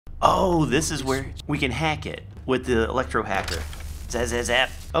Oh, this is where we can hack it with the electro hacker. Zap.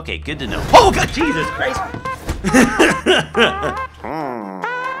 Okay, good to know. Oh God, Jesus Christ!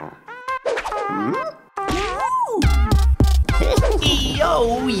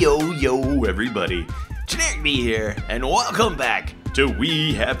 Yo, everybody. Generikb here, and welcome back to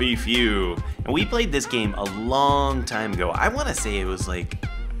We Happy Few. And we played this game a long time ago. I want to say it was like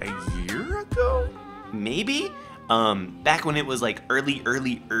a year ago, maybe? Back when it was like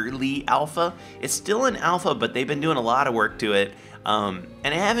early alpha. It's still in alpha, but they've been doing a lot of work to it. And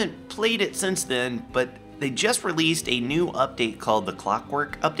I haven't played it since then, but they just released a new update called the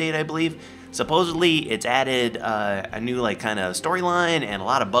CLOCKWORK update, I believe. Supposedly, it's added a new like kind of storyline and a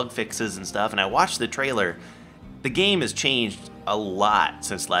lot of bug fixes and stuff, and I watched the trailer. The game has changed a lot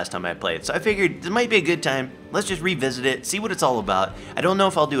since last time I played, so I figured this might be a good time. Let's just revisit it, see what it's all about. I don't know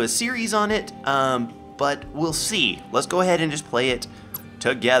if I'll do a series on it, but we'll see. Let's go ahead and just play it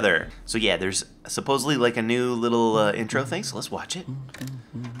together. So yeah, there's supposedly like a new little intro thing, so let's watch it.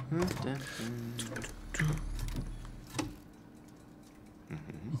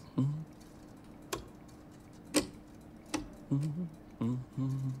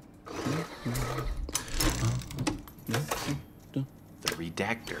 The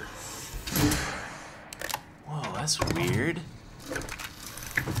redactor. Whoa, that's weird.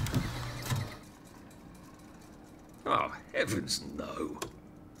 Oh, heavens no.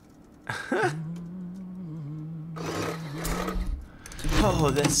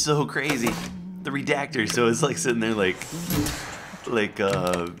 Oh, that's so crazy. The redactor, so it's like sitting there like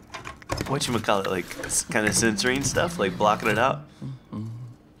whatchamacallit, like kind of censoring stuff, like blocking it out.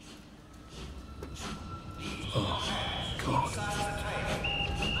 Oh, God.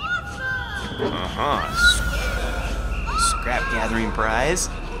 Scrap gathering prize.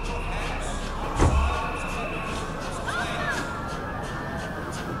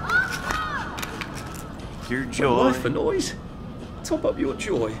 Your joy. Life for noise. Top up your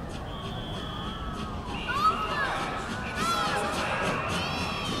joy.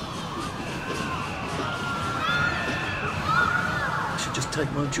 I should just take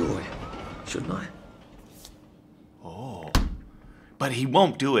my joy, shouldn't I? Oh, but he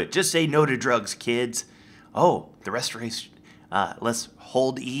won't do it. Just say no to drugs, kids. Oh, the restoration. Let's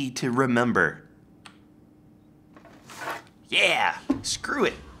hold E to remember. Yeah, screw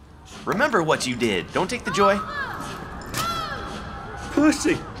it. Remember what you did. Don't take the joy.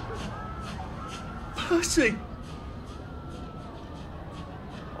 Percy! Percy!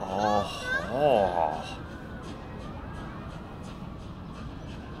 Oh.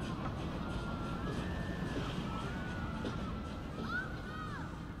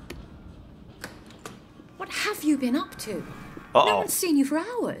 What have you been up to? Uh-oh. No one's seen you for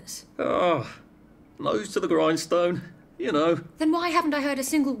hours. Oh, nose to the grindstone, you know. Then why haven't I heard a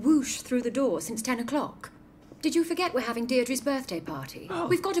single whoosh through the door since 10 o'clock? Did you forget we're having Deirdre's birthday party? Oh.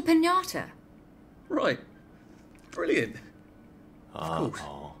 We've got a piñata. Right. Brilliant. Of course.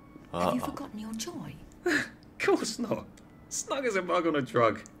 Have you forgotten your joy? Of course not. Snug as a bug on a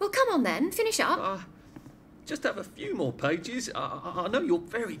drug. Well, come on then, finish up. Just have a few more pages. I know you're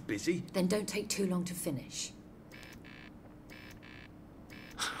very busy. Then don't take too long to finish.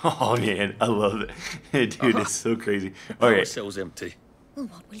 Oh man, I love it. Dude, it's so crazy. Our Okay. cell's empty. Well,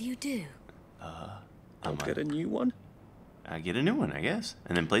 what will you do? I'll get a new one. I get a new one, I guess.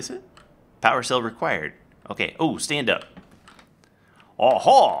 And then place it? Power cell required. Okay. Oh, stand up.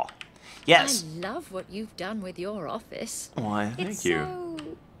 Oh-ho! Yes. I love what you've done with your office. Why, thank It's you. so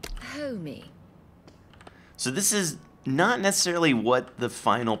homey. So this is not necessarily what the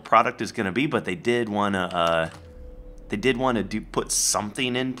final product is going to be, but they did want to put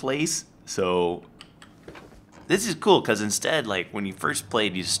something in place. So this is cool because instead, like when you first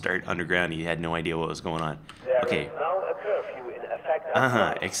played, you start underground, you had no idea what was going on. Okay.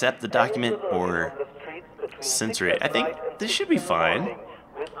 Accept the document or censor it. I think this should be fine.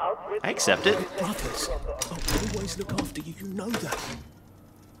 I accept it. Brothers, I'll always look after you, you know that.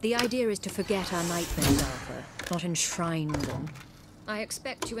 The idea is to forget our nightmares, Arthur, not enshrine them. I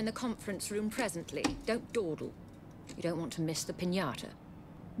expect you in the conference room presently. Don't dawdle. You don't want to miss the piñata.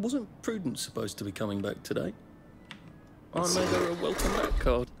 Wasn't Prudence supposed to be coming back today? I made her a welcome back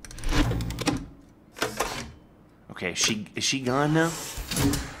card. Okay, is she gone now?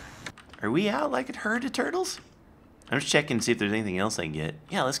 Are we out like a herd of turtles? I'm just checking to see if there's anything else I can get.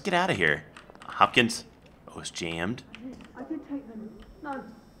 Yeah, let's get out of here. Hopkins. Oh, it's jammed. I did take them. No,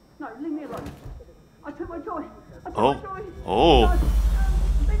 leave me alone. I took my joy. Oh. My joy. Oh. No,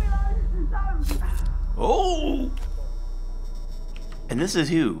 leave me alone. No. Oh. And this is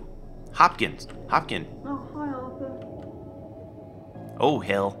who? Hopkins. Hopkins. Oh, hi, Arthur. Oh,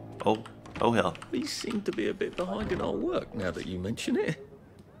 hell. Oh, oh hell. We seem to be a bit behind in our work now that you mention it.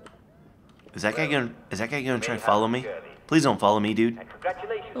 Is that guy gonna try to follow me? Please don't follow me, dude.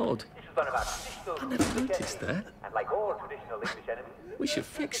 Odd. I never noticed that. We should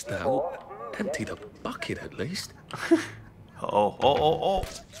fix that, or empty the bucket at least. Oh.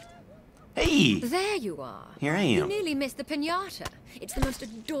 Hey! There you are. Here I You am. nearly missed the piñata. It's the most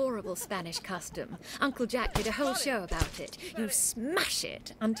adorable Spanish custom. Uncle Jack did a whole show about it. You smash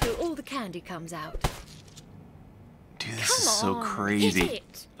it until all the candy comes out. Dude, this Come is so on, crazy. hit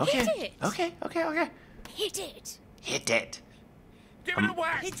it. Okay. Hit it. Okay. Hit it. Hit it. Give it a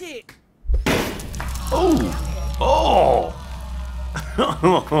whack. Hit it. Oh!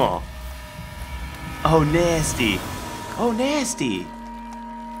 Oh, nasty. Oh, nasty.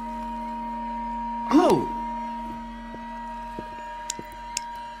 Oh!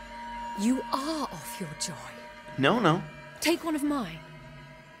 You are off your joy. No. Take one of mine.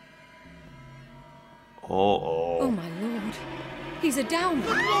 Oh. Oh my lord. He's a downer.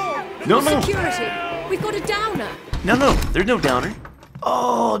 No. Security. We've got a downer. No. There's no downer.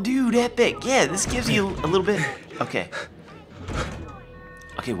 Oh, dude, epic. Yeah, this gives you a little bit. Okay.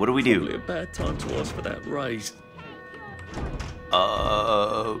 Okay, what do we Probably do? a bad time to ask for that raise.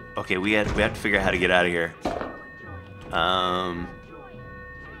 Okay, we have to figure out how to get out of here.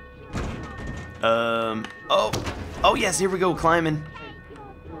 Oh yes, here we go, climbing.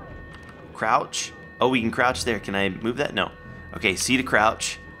 Crouch. Oh, we can crouch there. Can I move that? No. Okay, C to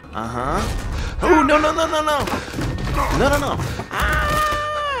crouch. Oh, no. No.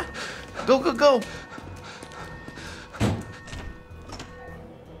 Ah! Go.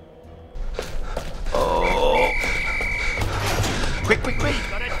 Oh. Quick.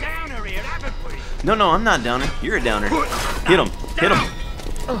 Got a downer here, haven't we? No, I'm not downer. You're a downer. Hit him.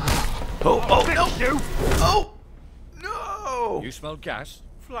 Oh, no. Oh, no. You smell gas?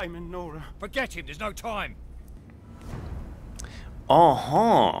 Flaming Nora. Forget him, there's no time.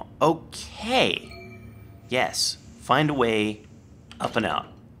 Okay. Yes. Find a way up and out.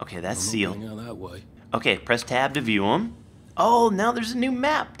 Okay, that's I'm not sealed. going out that way. Okay, press tab to view them. Oh, now there's a new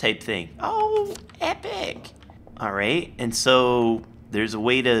map type thing. Oh, epic. All right, and so there's a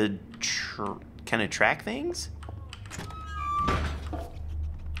way to kind of track things.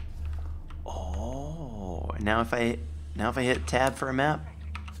 Oh, now if I hit tab for a map.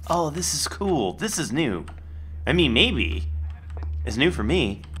 Oh, this is cool. This is new. I mean, maybe it's new for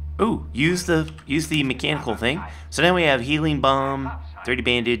me. Ooh, use the mechanical thing. So now we have healing bomb, 30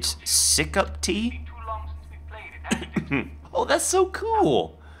 bandage, sick up tea. Oh, that's so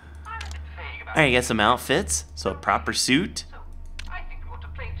cool. Alright, got some outfits. So a proper suit.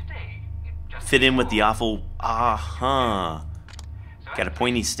 Fit in with the awful. Got a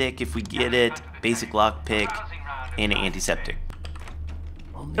pointy stick if we get it. Basic lockpick. And an antiseptic.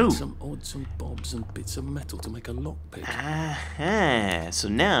 I'll need Ooh. some odds and bobs and bits of metal to make a lockpick. So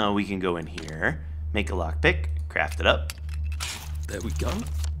now we can go in here, make a lockpick, craft it up. There we go. 3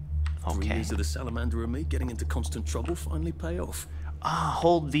 Okay. years of the salamander and me getting into constant trouble finally pay off.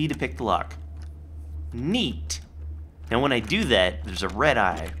 Hold V to pick the lock. Neat. Now when I do that, there's a red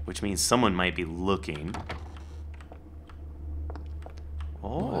eye, which means someone might be looking.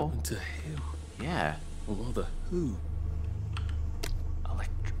 What Oh, happened to him? yeah. Or rather, who?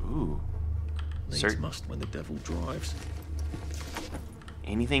 Ooh. Needs must when the devil drives.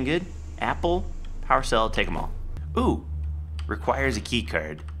 Anything good? Apple, power cell, take them all. Ooh, requires a key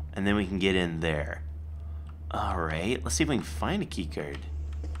card, and then we can get in there. All right, let's see if we can find a key card.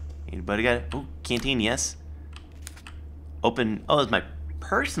 Anybody got it? Oh, canteen, yes. Open. Oh, it's my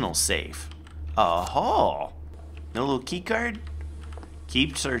personal safe. Oh, no little key card.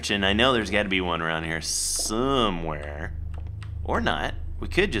 Keep searching. I know there's got to be one around here somewhere, or not. We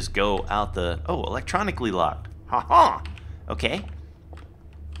could just go out the. Oh, electronically locked. Ha. Okay.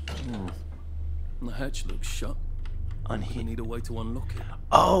 The hatch looks shut. We Unhinged. need a way to unlock it.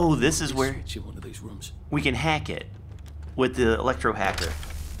 Oh, this is where Switch in one of these rooms. we can hack it with the electro hacker.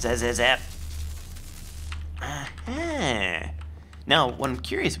 Zap. Now, what I'm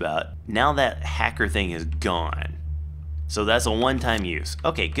curious about, now that hacker thing is gone. So that's a one-time use.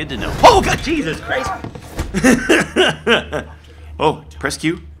 Okay, good to know. Oh, God, Jesus Christ! Oh, press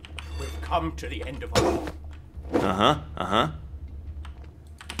Q. We've come to the end of our...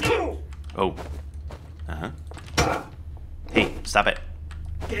 Oh. Hey, stop it.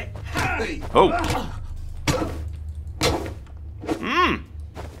 Oh.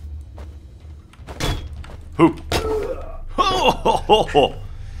 Who? Oh.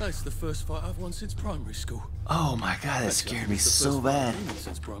 That's the first fight I've won since primary school. Oh my God, that scared me It's the so first fight bad. I've won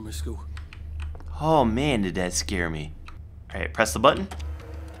since primary school. Oh man, did that scare me. Alright, press the button.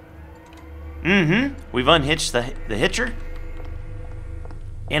 We've unhitched the hitcher.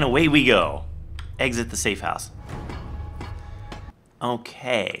 And away we go. Exit the safe house.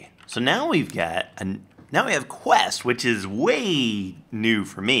 Okay. So now we've got now we have quest, which is way new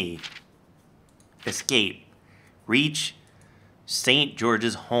for me. Escape. Reach St.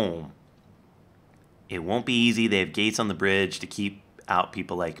 George's home. It won't be easy. They have gates on the bridge to keep out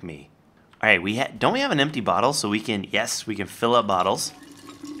people like me. All right, don't we have an empty bottle so we can, yes, we can fill up bottles.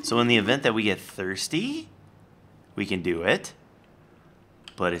 So in the event that we get thirsty, we can do it.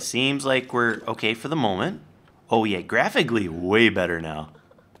 But it seems like we're okay for the moment. Oh yeah, graphically way better now.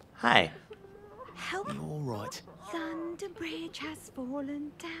 Hi. Help. You all right? Thunder Bridge has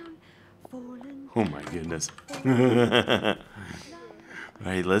fallen down, fallen. Oh my goodness. All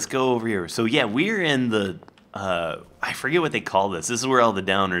right, let's go over here. So yeah, we're in the, I forget what they call this. This is where all the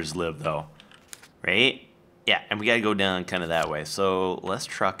downers live though, right? Yeah, and we gotta go down kind of that way. So let's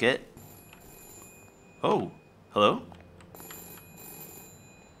truck it. Oh, hello?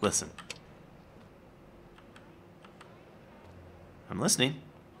 Listen. I'm listening.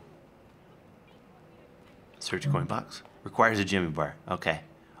 Search coin box. Requires a Jimmy bar. Okay.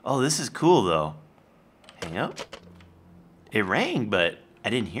 Oh, this is cool though. Hang up. It rang, but I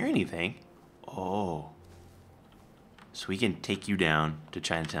didn't hear anything. Oh. So we can take you down to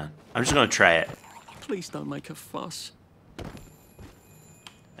Chinatown. I'm just gonna try it. Please don't make a fuss.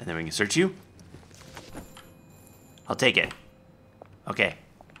 And then we can search you. I'll take it. Okay.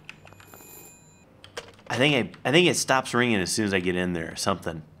 I think it stops ringing as soon as I get in there or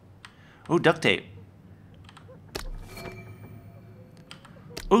something. Oh, duct tape.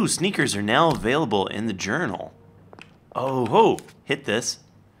 Oh, sneakers are now available in the journal. Oh, ho, hit this.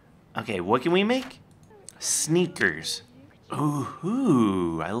 Okay, what can we make? Sneakers.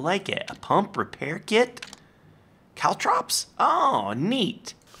 Ooh, I like it. A pump repair kit? Caltrops? Oh,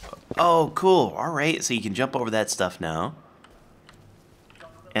 neat. Oh, cool. All right, so you can jump over that stuff now.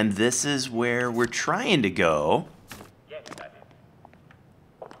 And this is where we're trying to go.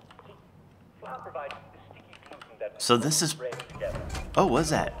 So this is... Oh, what's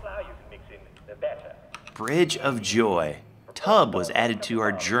that? Bridge of Joy. Tub was added to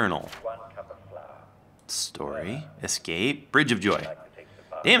our journal. Story. Escape. Bridge of Joy.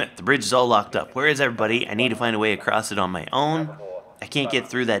 Damn it, the bridge is all locked up. Where is everybody? I need to find a way across it on my own. I can't get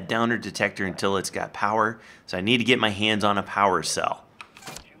through that downer detector until it's got power, so I need to get my hands on a power cell.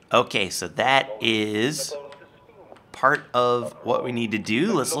 Okay, so that is part of what we need to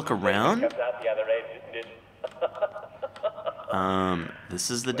do. Let's look around.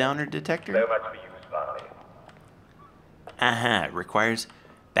 This is the downer detector. It requires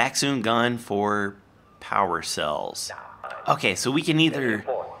Backsoon gun for power cells. Okay, so we can either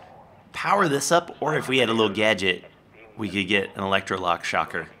power this up, or if we had a little gadget, we could get an electrolock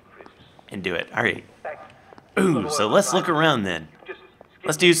shocker and do it. All right. Ooh, so let's look around then.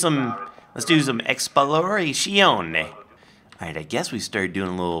 Let's do some exploration. All right, I guess we started doing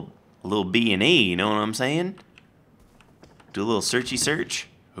a little B&E, you know what I'm saying? Do a little searchy search.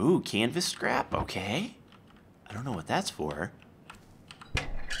 Ooh, canvas scrap, okay. I don't know what that's for.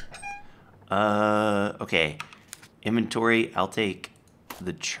 Okay. Inventory, I'll take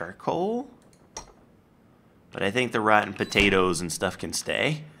the charcoal. But I think the rotten potatoes and stuff can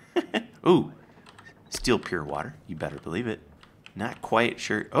stay. Ooh, still pure water. You better believe it. Not quite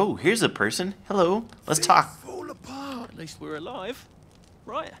sure. Oh, here's a person. Hello. Let's talk. Fall apart. At least we're alive,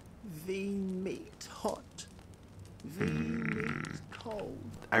 right? The meat hot. The meat cold.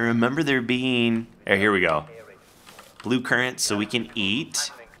 I remember there being... Oh, here we go. Blue currants so we can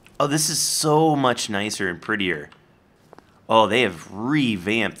eat. Oh, this is so much nicer and prettier. Oh, they have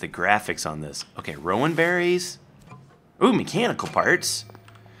revamped the graphics on this. Okay, rowan berries. Ooh, mechanical parts.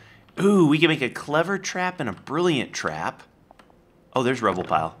 Ooh, we can make a clever trap and a brilliant trap. Oh, there's rubble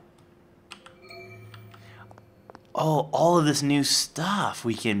pile. Oh, all of this new stuff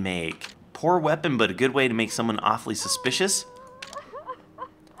we can make. Poor weapon, but a good way to make someone awfully suspicious.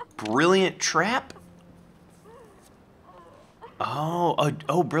 Brilliant trap.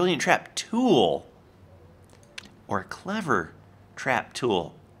 Oh, brilliant trap tool. Or a clever trap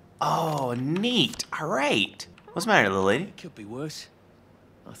tool. Oh, neat. All right. What's the matter, little lady? It could be worse,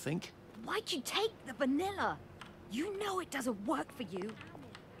 I think. Why'd you take the vanilla? You know it doesn't work for you.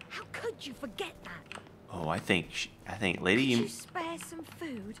 How could you forget that? Oh, I think, lady, Could you spare some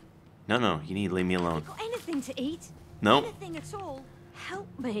food? No, you need to leave me alone. Got anything to eat? No. Anything at all? Help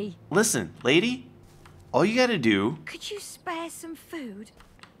me. Listen, lady, all you gotta do... Could you spare some food?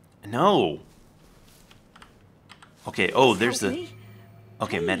 No. Okay, oh, there's Help the... me.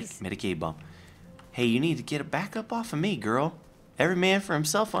 Okay, Please. Medicaid bump. Hey, you need to get a back up off of me, girl. Every man for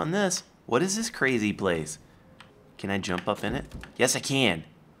himself on this. What is this crazy place? Can I jump up in it? Yes, I can.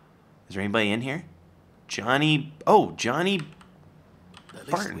 Is there anybody in here? Johnny. Oh, Johnny. At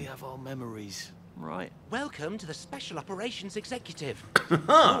least Barton. we have our memories, right? Welcome to the Special Operations Executive.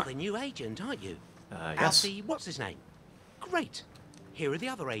 You're the new agent, aren't you? Yes. Alfie, what's his name? Great. Here are the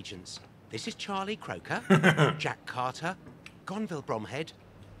other agents. This is Charlie Croker, Jack Carter, Gonville Bromhead,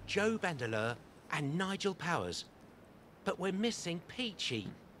 Joe Vandeleur, and Nigel Powers. But we're missing Peachy.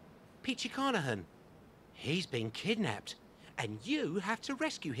 Peachy Carnahan. He's been kidnapped, and you have to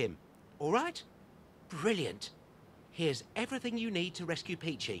rescue him. All right? Brilliant. Here's everything you need to rescue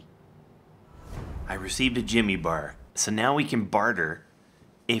Peachy. I received a Jimmy bar. So now we can barter.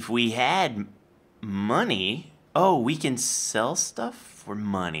 If we had money... Oh, we can sell stuff for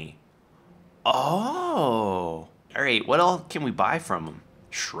money. Oh. Alright, what all can we buy from them?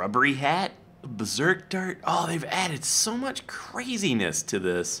 Shrubbery hat? Berserk dart? Oh, they've added so much craziness to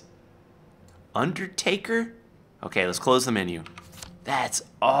this. Undertaker? Okay, let's close the menu. That's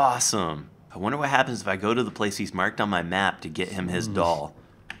awesome. I wonder what happens if I go to the place he's marked on my map to get him his doll.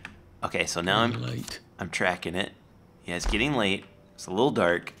 Okay, so now I'm tracking it. Yeah, it's getting late. It's a little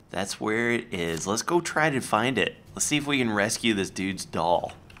dark. That's where it is. Let's go try to find it. Let's see if we can rescue this dude's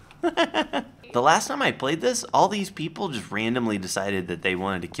doll. The last time I played this, all these people just randomly decided that they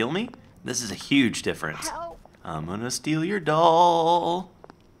wanted to kill me. This is a huge difference. I'm gonna steal your doll.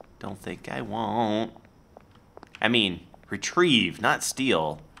 Don't think I won't. I mean, retrieve, not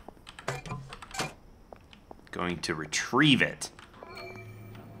steal. Going to retrieve it.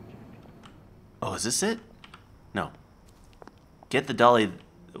 Oh, is this it? No. Get the dolly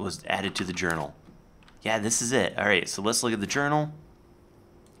that was added to the journal. Yeah, this is it. Alright, so let's look at the journal.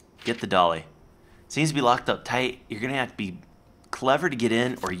 Get the dolly. Seems to be locked up tight. You're gonna have to be clever to get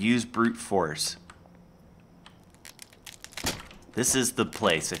in or use brute force. This is the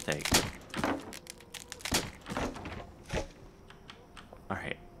place, I think.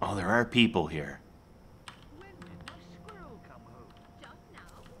 Alright. Oh, there are people here.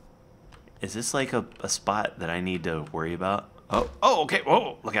 Is this like a spot that I need to worry about? Oh, okay.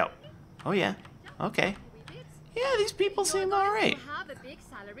 Whoa, look out. Oh, yeah. Okay. Yeah, these people seem all right. Have a big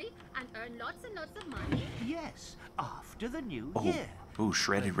salary and earn lots and lots of money. Yes, after the new year. Oh,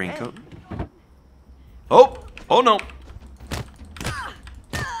 shredded raincoat. Oh, oh no.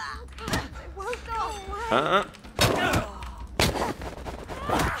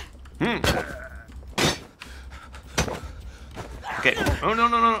 Okay. Oh,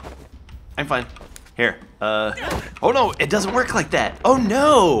 no. I'm fine. Here. Oh no, it doesn't work like that. Oh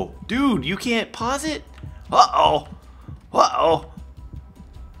no! Dude, you can't pause it? Uh-oh. Uh-oh.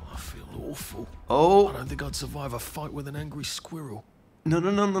 I feel awful. Oh. I don't think I'd survive a fight with an angry squirrel. No.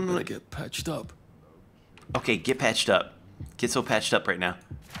 I get patched up. Okay, get patched up. Get so patched up right now.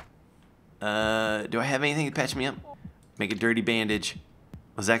 Do I have anything to patch me up? Make a dirty bandage.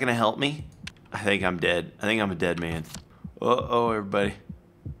 Was that gonna help me? I think I'm dead. I think I'm a dead man. Uh-oh, everybody.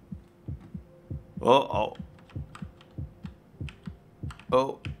 Uh-oh.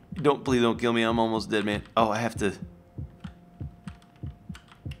 Oh, please don't kill me. I'm almost dead, man. Oh, I have to.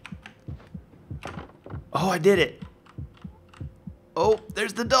 Oh, I did it. Oh,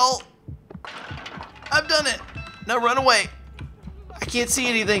 there's the doll. I've done it. Now run away. I can't see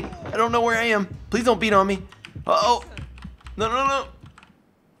anything. I don't know where I am. Please don't beat on me. Uh-oh. No.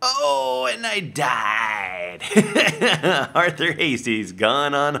 Oh, and I died. Arthur Hastie's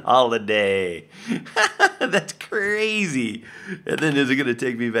gone on holiday. That's crazy. And then is it going to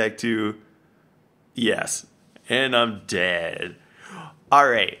take me back to... Yes. And I'm dead. All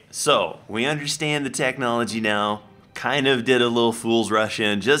right. So we understand the technology now. Kind of did a little fool's rush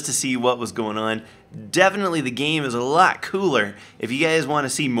in just to see what was going on. Definitely the game is a lot cooler. If you guys want to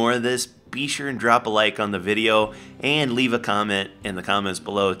see more of this, be sure and drop a like on the video and leave a comment in the comments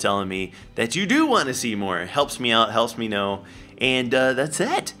below telling me that you do want to see more. It helps me out, helps me know. And that's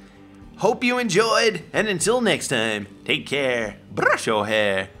it. Hope you enjoyed. And until next time, take care. Brush your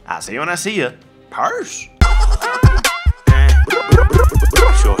hair. I'll see you when I see you. Peace.